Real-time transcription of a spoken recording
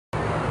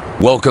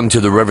Welcome to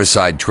the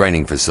Riverside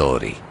Training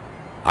Facility.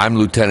 I'm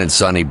Lieutenant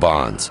Sonny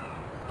Bonds.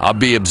 I'll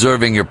be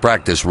observing your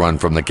practice run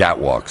from the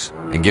catwalks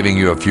and giving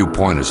you a few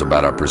pointers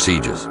about our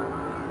procedures.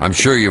 I'm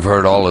sure you've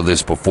heard all of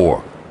this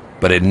before,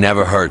 but it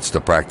never hurts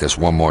to practice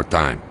one more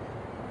time.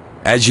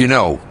 As you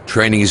know,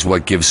 training is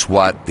what gives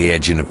SWAT the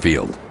edge in the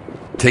field.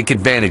 Take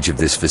advantage of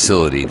this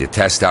facility to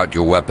test out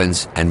your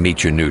weapons and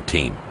meet your new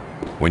team.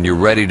 When you're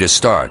ready to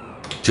start,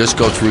 just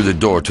go through the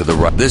door to the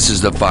right. This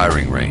is the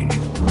firing range.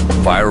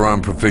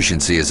 Firearm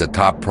proficiency is a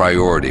top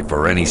priority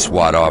for any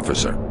SWAT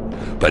officer.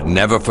 But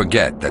never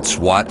forget that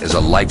SWAT is a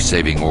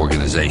life-saving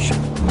organization.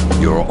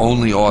 You're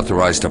only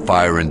authorized to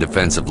fire in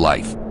defense of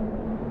life.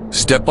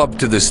 Step up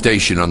to the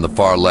station on the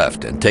far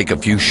left and take a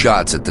few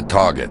shots at the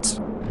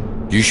targets.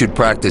 You should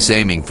practice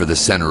aiming for the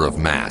center of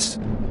mass.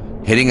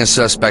 Hitting a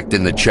suspect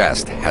in the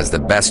chest has the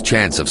best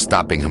chance of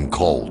stopping him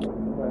cold.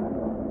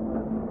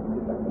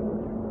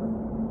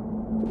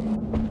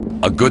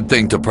 A good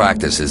thing to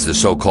practice is the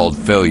so-called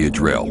failure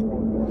drill.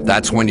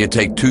 That's when you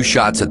take 2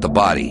 shots at the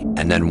body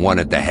and then 1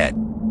 at the head.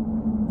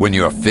 When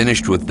you're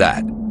finished with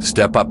that,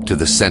 step up to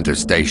the center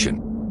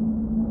station.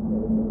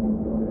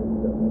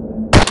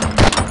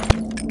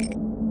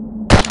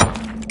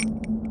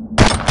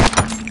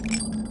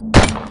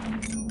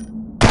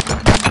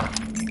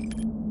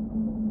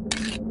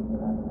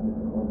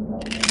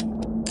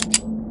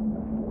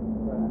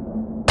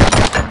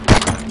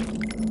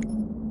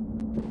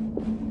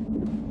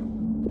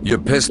 Your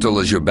pistol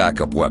is your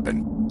backup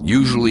weapon,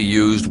 usually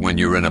used when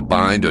you're in a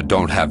bind or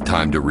don't have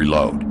time to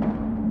reload.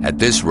 At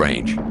this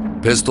range,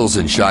 pistols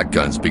and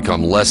shotguns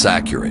become less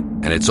accurate,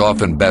 and it's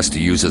often best to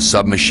use a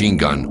submachine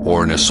gun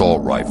or an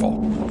assault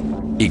rifle.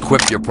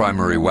 Equip your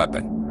primary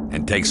weapon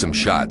and take some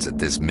shots at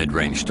this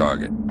mid-range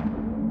target.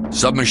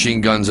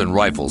 Submachine guns and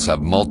rifles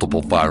have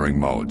multiple firing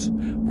modes,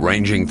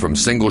 ranging from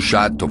single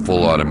shot to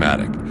full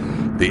automatic.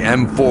 The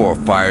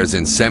M4 fires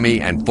in semi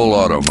and full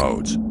auto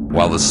modes,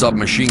 while the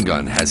submachine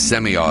gun has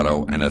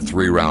semi-auto and a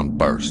 3-round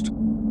burst.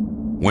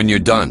 When you're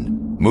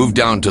done, move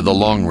down to the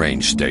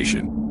long-range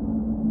station.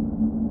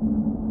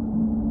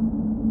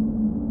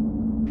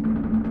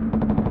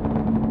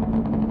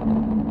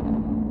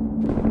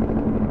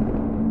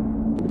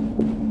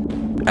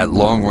 At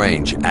long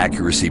range,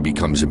 accuracy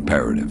becomes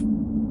imperative.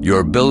 Your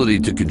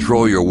ability to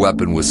control your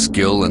weapon with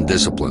skill and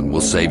discipline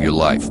will save your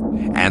life,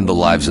 and the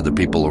lives of the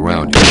people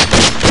around you.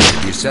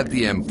 If you set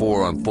the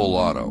M4 on full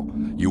auto,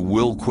 you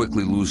will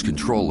quickly lose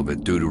control of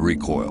it due to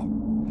recoil.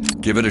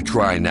 Give it a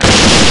try now.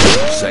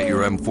 Set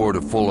your M4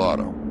 to full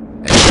auto,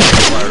 and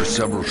fire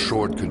several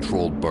short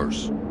controlled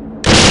bursts. When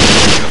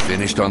you're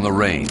finished on the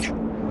range,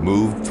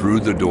 move through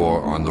the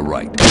door on the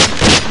right.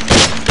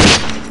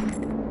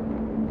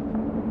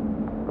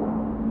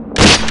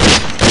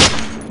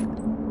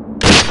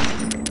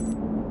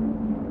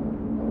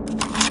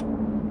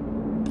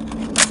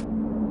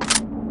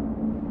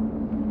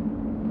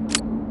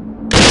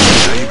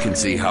 You can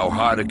see how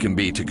hard it can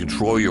be to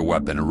control your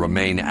weapon and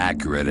remain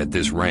accurate at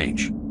this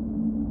range.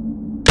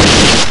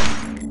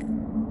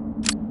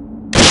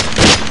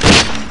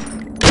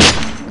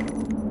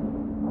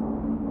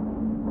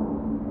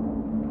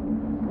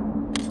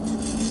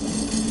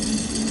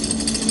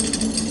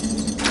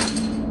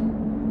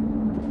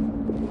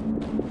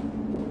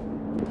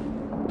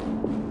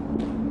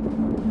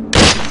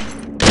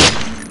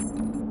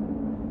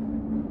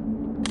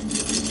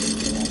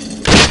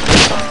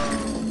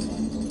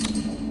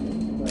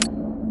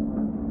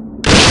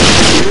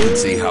 You can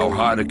see how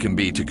hard it can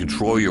be to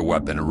control your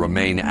weapon and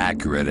remain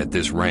accurate at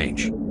this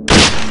range.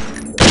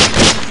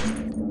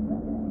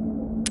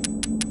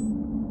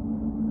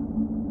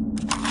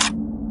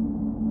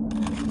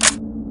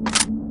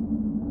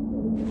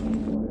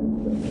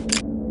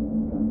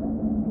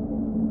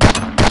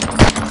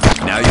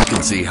 Now you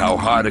can see how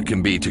hard it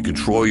can be to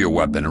control your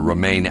weapon and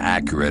remain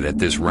accurate at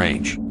this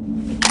range.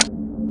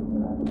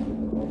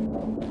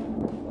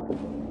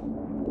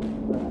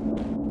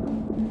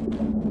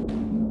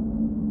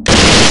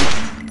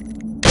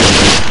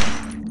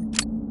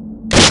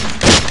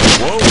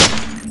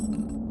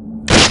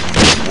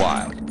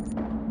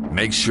 Wild.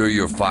 Make sure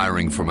you're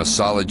firing from a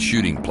solid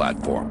shooting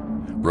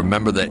platform.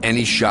 Remember that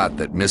any shot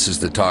that misses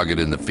the target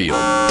in the field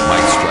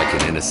might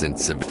strike an innocent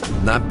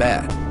civilian. Not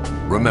bad.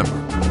 Remember,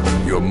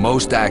 you're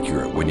most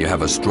accurate when you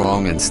have a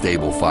strong and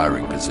stable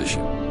firing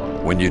position.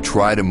 When you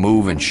try to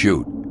move and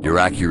shoot, your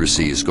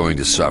accuracy is going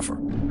to suffer.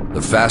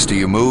 The faster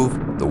you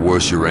move, the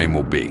worse your aim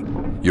will be.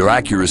 Your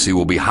accuracy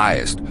will be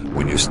highest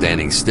when you're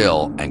standing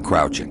still and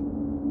crouching.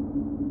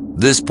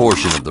 This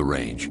portion of the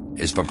range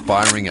is for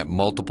firing at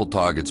multiple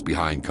targets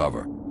behind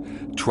cover.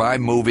 Try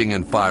moving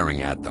and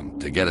firing at them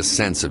to get a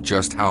sense of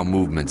just how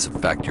movements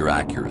affect your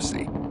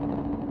accuracy.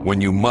 When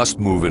you must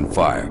move and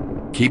fire,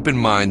 keep in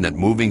mind that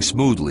moving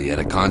smoothly at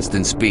a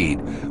constant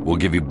speed will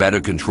give you better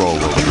control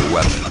over your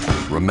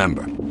weapon.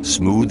 Remember,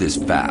 smooth is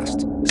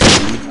fast,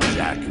 smooth is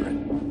accurate.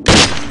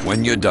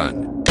 When you're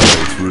done,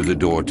 go through the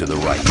door to the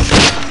right.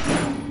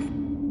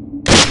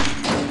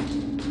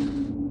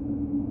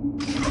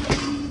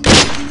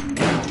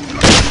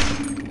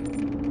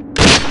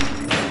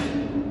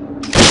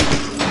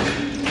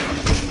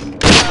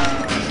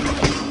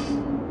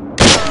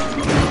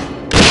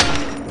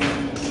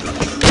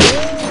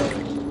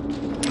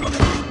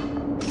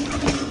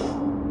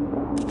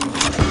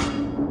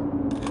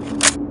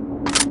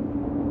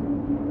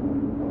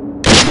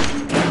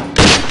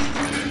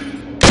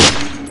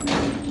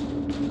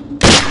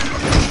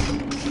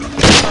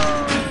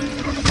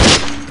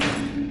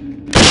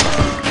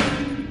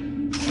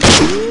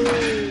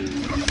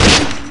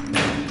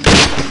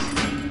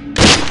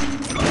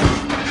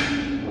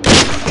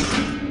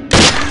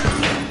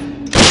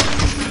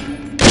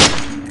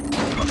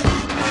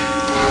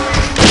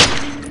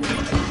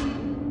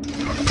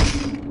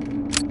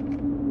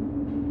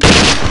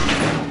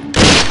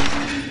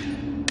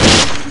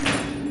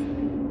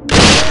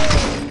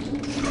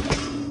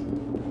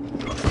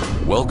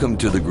 Welcome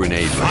to the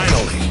grenade range.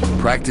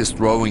 Finally! Practice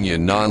throwing your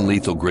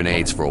non-lethal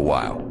grenades for a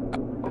while.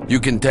 You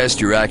can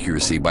test your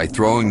accuracy by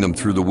throwing them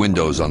through the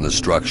windows on the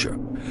structure.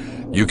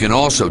 You can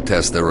also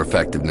test their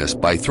effectiveness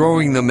by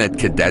throwing them at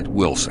Cadet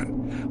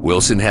Wilson.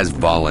 Wilson has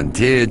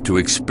volunteered to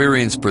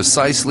experience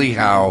precisely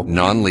how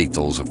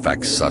non-lethals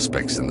affect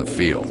suspects in the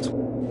field.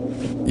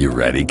 You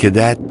ready,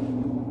 Cadet?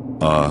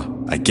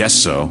 I guess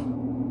so.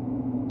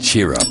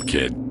 Cheer up,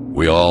 kid.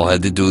 We all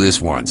had to do this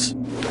once.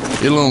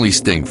 It'll only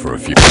sting for a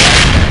few.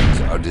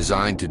 Bangs are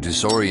designed to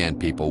disorient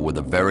people with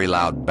a very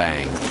loud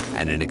bang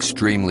and an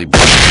extremely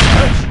bright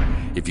flash.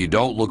 If you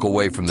don't look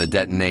away from the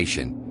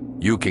detonation,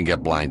 you can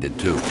get blinded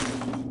too.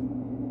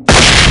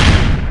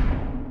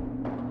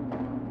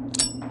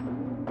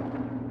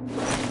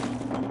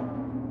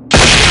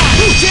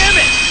 Damn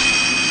it!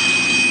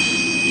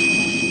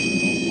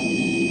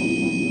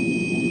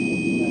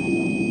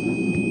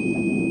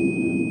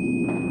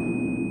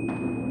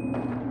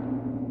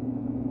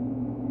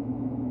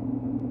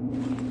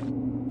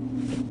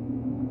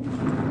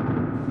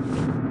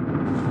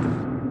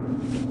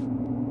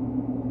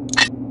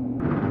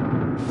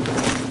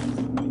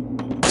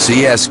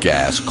 CS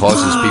gas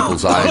causes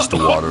people's eyes to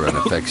water and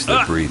affects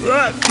their breathing.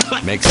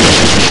 Makes it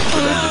difficult for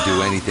them to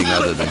do anything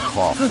other than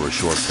cough for a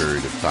short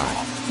period of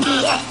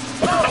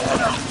time.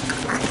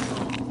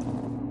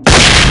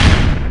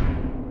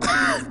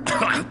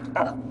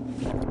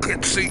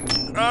 Can't see.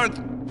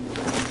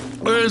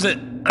 Where is it?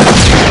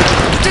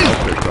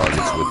 Help their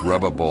targets with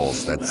rubber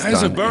balls that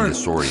stun and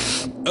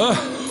disorient them.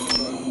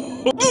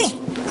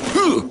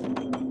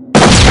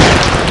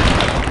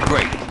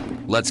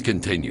 Great. Let's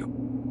continue.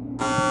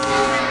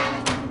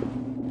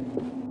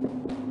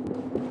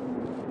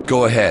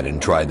 Go ahead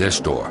and try this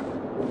door.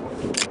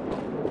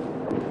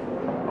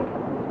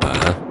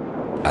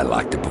 I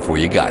locked it before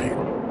you got here.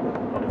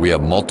 We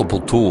have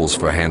multiple tools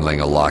for handling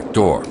a locked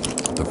door.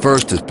 The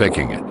first is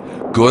picking it.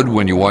 Good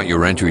when you want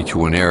your entry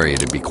to an area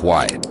to be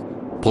quiet.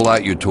 Pull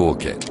out your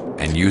toolkit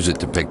and use it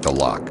to pick the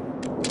lock.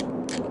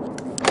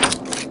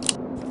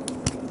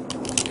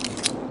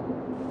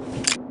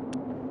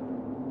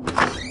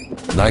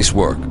 Nice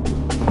work.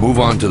 Move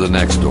on to the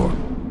next door.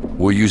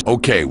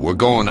 Okay, we're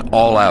going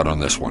all out on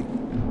this one.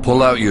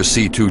 Pull out your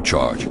C2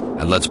 charge,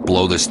 and let's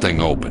blow this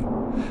thing open.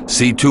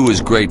 C2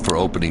 is great for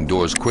opening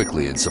doors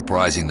quickly and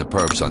surprising the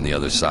perps on the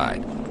other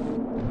side.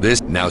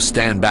 Now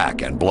stand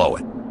back and blow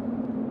it.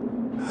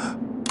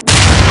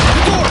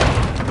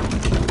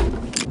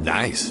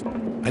 Nice.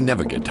 I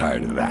never get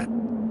tired of that.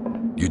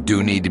 You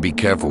do need to be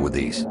careful with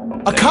these.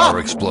 They are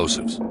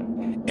explosives.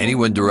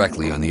 Anyone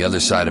directly on the other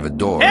side of a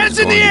door is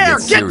going to get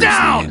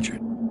seriously injured.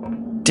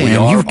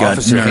 Damn, you've got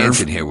Officer nerve.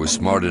 Hanson here was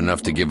smart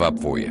enough to give up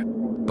for you.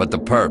 But the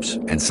perps,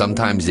 and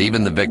sometimes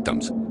even the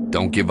victims,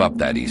 don't give up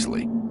that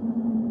easily.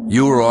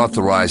 You are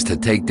authorized to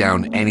take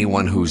down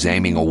anyone who's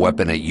aiming a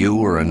weapon at you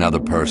or another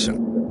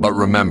person. But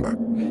remember,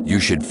 you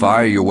should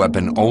fire your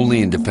weapon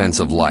only in defense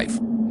of life.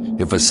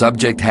 If a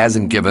subject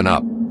hasn't given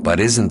up, but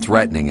isn't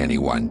threatening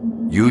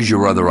anyone, use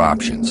your other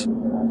options.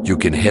 You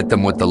can hit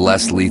them with the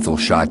less lethal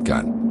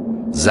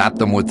shotgun, zap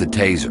them with the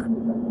taser,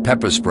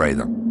 pepper spray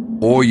them,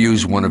 or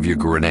use one of your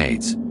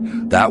grenades.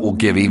 That will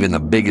give even the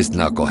biggest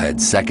knucklehead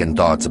second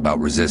thoughts about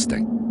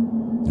resisting.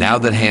 Now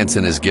that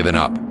Hanson has given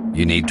up,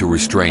 you need to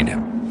restrain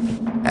him.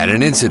 At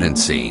an incident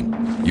scene,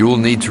 you will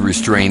need to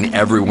restrain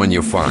everyone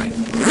you find,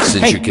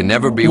 since you can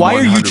never be 100% why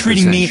are you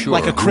treating me sure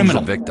like a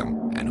criminal? who's a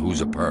victim and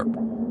who's a perp.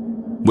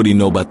 What do you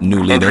know about the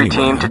new lead Entry anyway?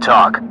 team to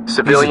talk.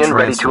 Civilian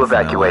ready to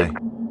evacuate.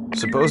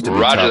 Supposed to be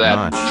Roger top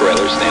that. notch.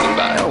 Trailer standing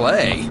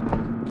by.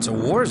 LA? It's a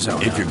war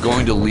zone. If you're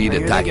going to lead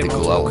a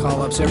tactical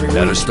element,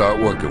 better start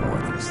working with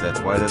it.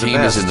 That's why The they're the team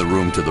best. is in the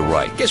room to the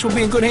right. Guess we'll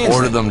be in good hands.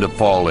 Order them to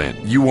fall in.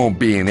 You won't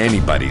be in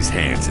anybody's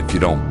hands if you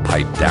don't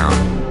pipe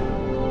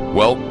down.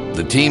 Well,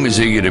 the team is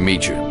eager to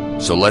meet you,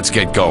 so let's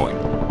get going.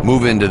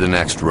 Move into the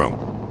next room.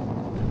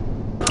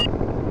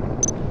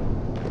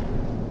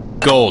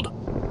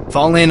 Gold.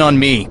 Fall in on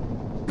me.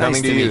 Coming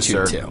Nice to to you, meet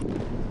sir. you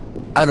too.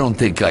 I don't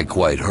think I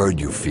quite heard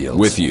you, Fields.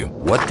 With you.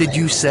 What did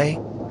you say?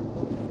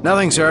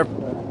 Nothing, sir.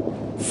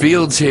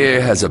 Fields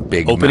here has a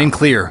big Open and mouth,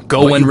 clear.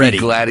 Go but when you'd be ready.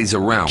 glad he's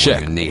around Check.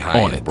 when you're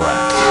knee-high On in it.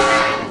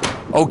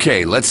 brass.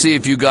 Okay, let's see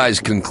if you guys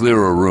can clear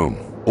a room.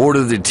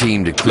 Order the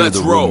team to clear Let's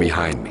the roll. room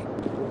behind me.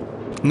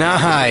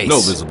 Nice. No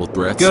visible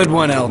threats. Good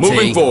one, LT.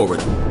 Moving forward.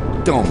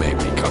 Don't make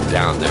me come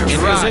down there. In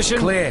Frank. position.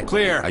 Clear.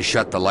 Clear. I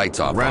shut the lights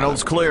off.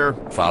 Reynolds clear.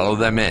 Follow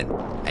them in,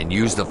 and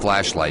use the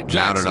flashlight mounted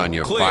Jackson, on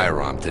your clear.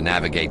 firearm to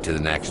navigate to the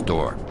next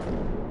door.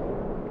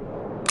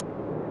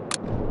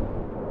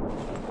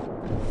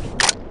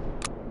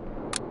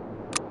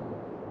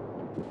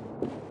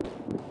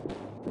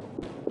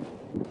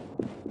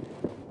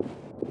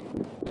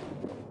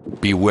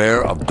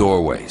 Beware of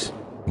doorways.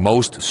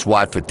 Most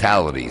SWAT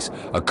fatalities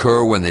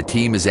occur when the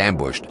team is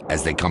ambushed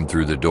as they come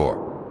through the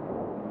door.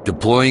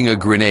 Deploying a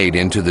grenade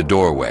into the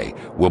doorway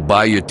will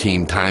buy your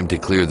team time to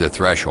clear the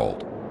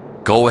threshold.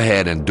 Go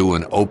ahead and do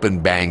an open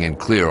bang and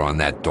clear on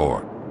that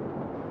door.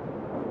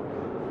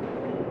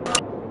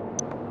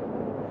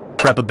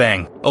 Prep a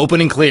bang.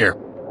 Open and clear.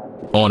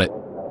 On it.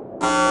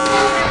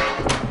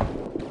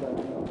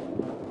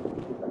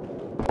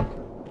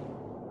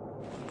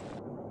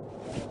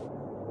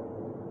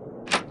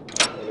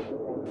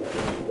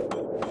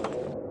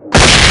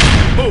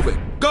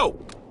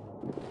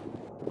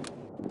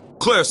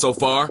 Clear so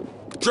far.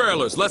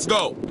 Trailers, let's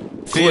go.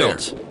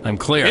 Fields. I'm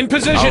clear. In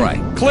position. All right.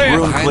 Clear.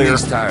 Behind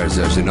these tires,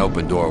 there's an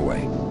open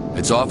doorway.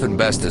 It's often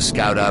best to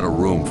scout out a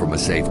room from a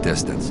safe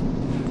distance.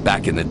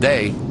 Back in the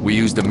day, we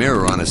used a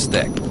mirror on a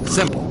stick.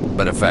 Simple,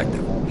 but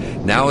effective.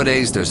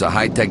 Nowadays, there's a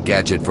high-tech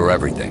gadget for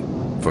everything.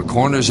 For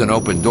corners and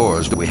open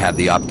doors, we have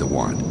the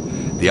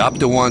OptiWand. The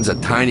OptiWand's a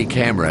tiny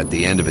camera at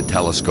the end of a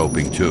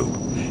telescoping tube.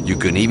 You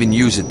can even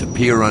use it to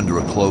peer under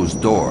a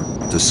closed door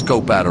to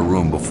scope out a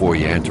room before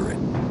you enter it.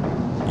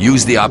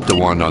 Use the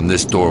OptiWand on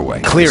this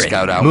doorway Clear to it.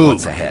 scout out Move.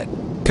 what's ahead.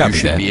 Copy You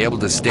should that. be able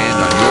to stand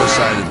on your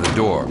side of the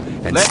door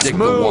and Let's stick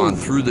move. the wand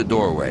through the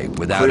doorway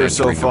without Clear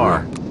entering so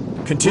far. the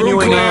room.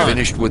 Continuing Room on. clear.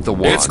 Finished with the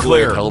wand, It's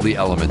clear. tell the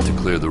element to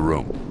clear the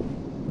room.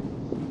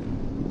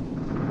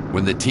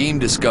 When the team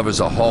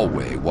discovers a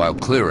hallway while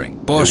clearing,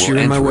 Boss, they will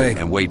you're in my enter way. it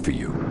and wait for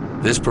you.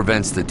 This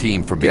prevents the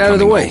team from Get out of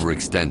becoming the way.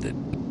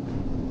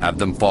 overextended. Have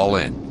them fall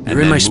in, and You're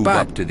then in my move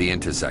spot. up to the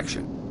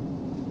intersection.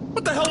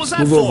 What the hell was that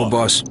Move for? over,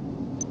 boss.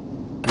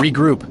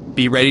 Regroup.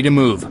 Be ready to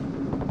move.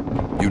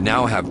 You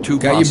now have two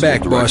Got your possible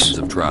back, boss. directions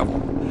of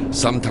travel.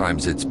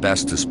 Sometimes it's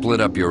best to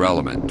split up your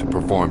element to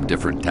perform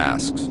different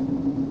tasks.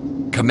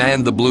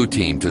 Command the blue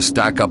team to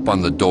stack up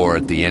on the door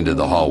at the end of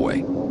the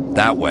hallway.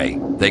 That way,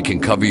 they can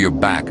cover your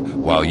back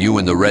while you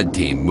and the red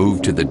team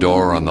move to the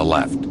door on the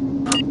left.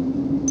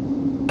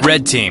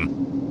 Red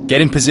team.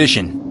 Get in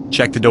position.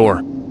 Check the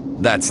door.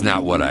 That's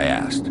not what I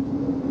asked.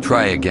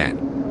 Try again.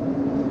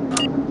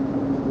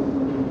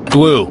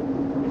 Blue.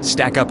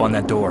 Stack up on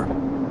that door.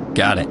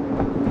 Got it.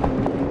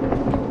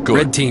 Good.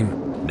 Red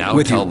team. Now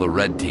with tell you. the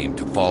red team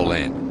to fall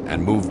in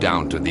and move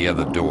down to the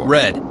other door.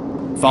 Red.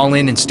 Fall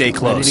in and stay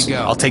close. to go.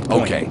 I'll take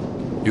point. Okay.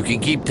 You can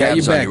keep Got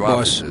tabs your on back, your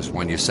boss. officers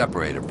when you're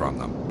separated from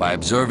them by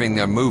observing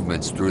their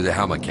movements through the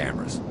helmet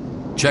cameras.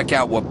 Check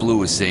out what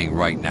Blue is seeing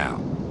right now.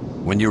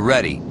 When you're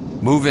ready,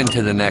 move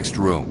into the next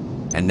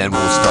room, and then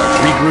we'll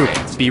start.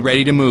 Regroup. Be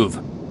ready to move.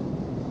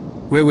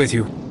 We're with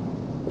you.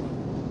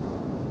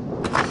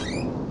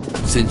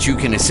 Since you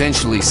can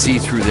essentially see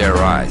through their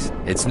eyes,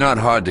 it's not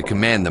hard to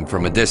command them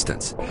from a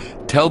distance.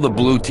 Tell the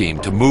blue team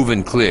to move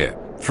and clear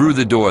through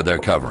the door they're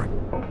covering.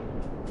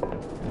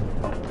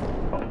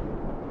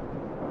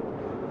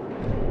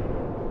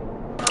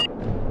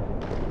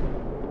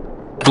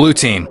 Blue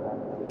team.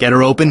 Get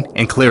her open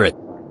and clear it.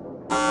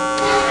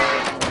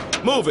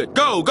 Move it.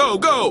 Go, go,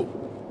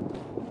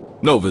 go.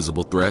 No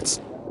visible threats.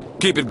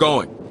 Keep it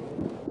going.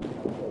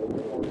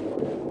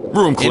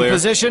 Room clear. In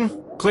position.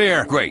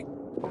 Clear. Great.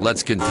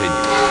 Let's continue.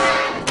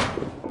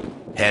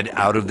 Head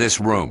out of this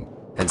room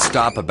and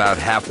stop about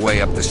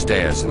halfway up the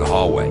stairs in the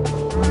hallway.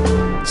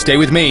 Stay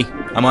with me.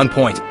 I'm on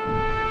point.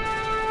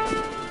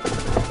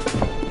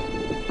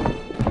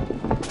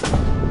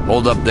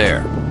 Hold up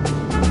there.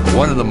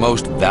 One of the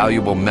most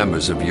valuable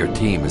members of your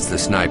team is the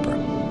sniper.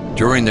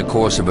 During the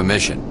course of a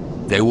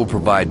mission, they will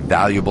provide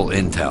valuable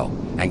intel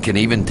and can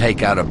even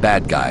take out a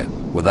bad guy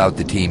without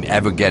the team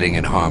ever getting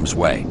in harm's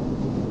way.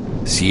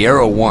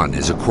 Sierra 1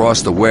 is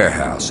across the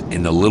warehouse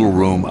in the little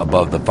room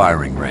above the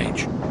firing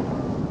range.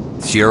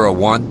 Sierra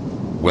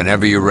 1,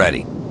 whenever you're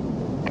ready.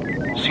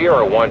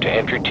 Sierra 1 to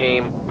entry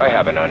team. I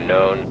have an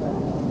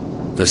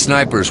unknown. The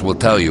snipers will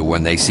tell you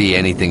when they see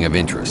anything of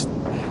interest.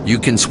 You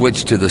can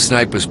switch to the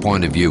sniper's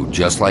point of view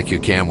just like you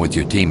can with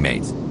your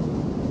teammates.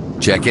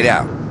 Check it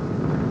out.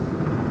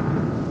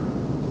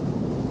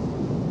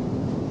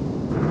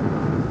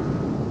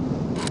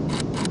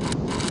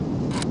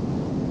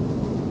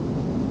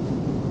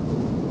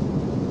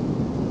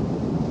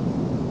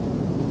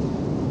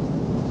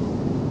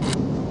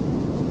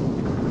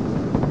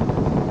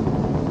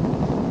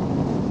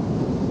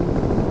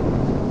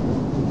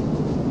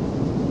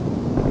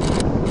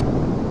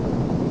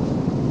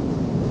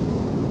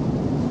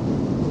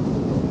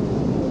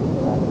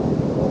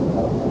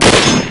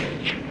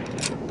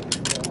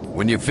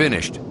 When you're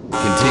finished,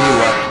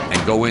 continue up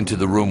and go into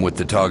the room with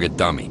the target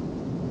dummy.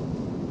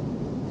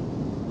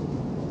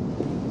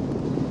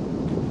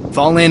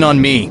 Fall in on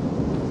me.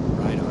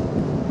 Right on.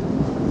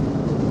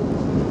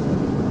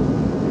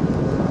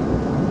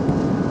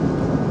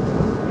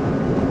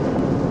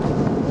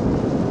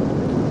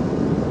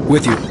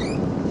 With you.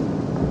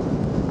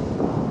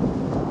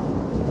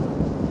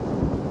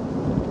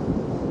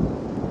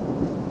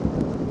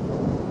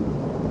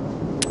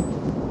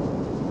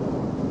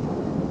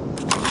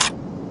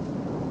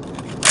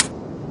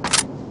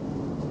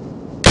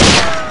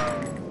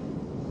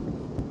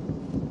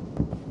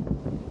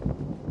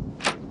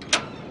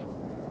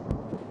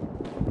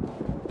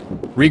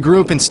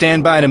 Regroup and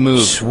stand by to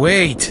move.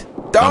 Sweet.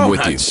 I'm with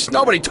Donuts.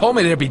 Nobody told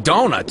me there'd be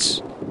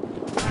donuts.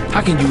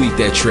 How can you eat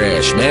that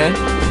trash, man?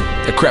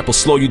 That crap will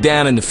slow you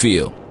down in the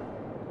field.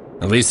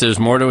 At least there's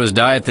more to his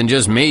diet than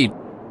just meat.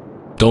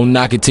 Don't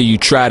knock it till you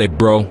tried it,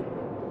 bro.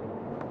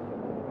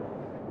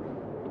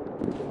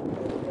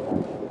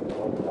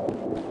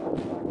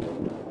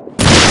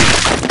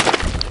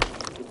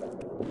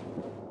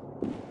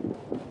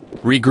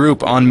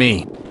 Regroup on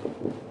me.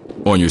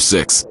 On your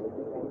 6.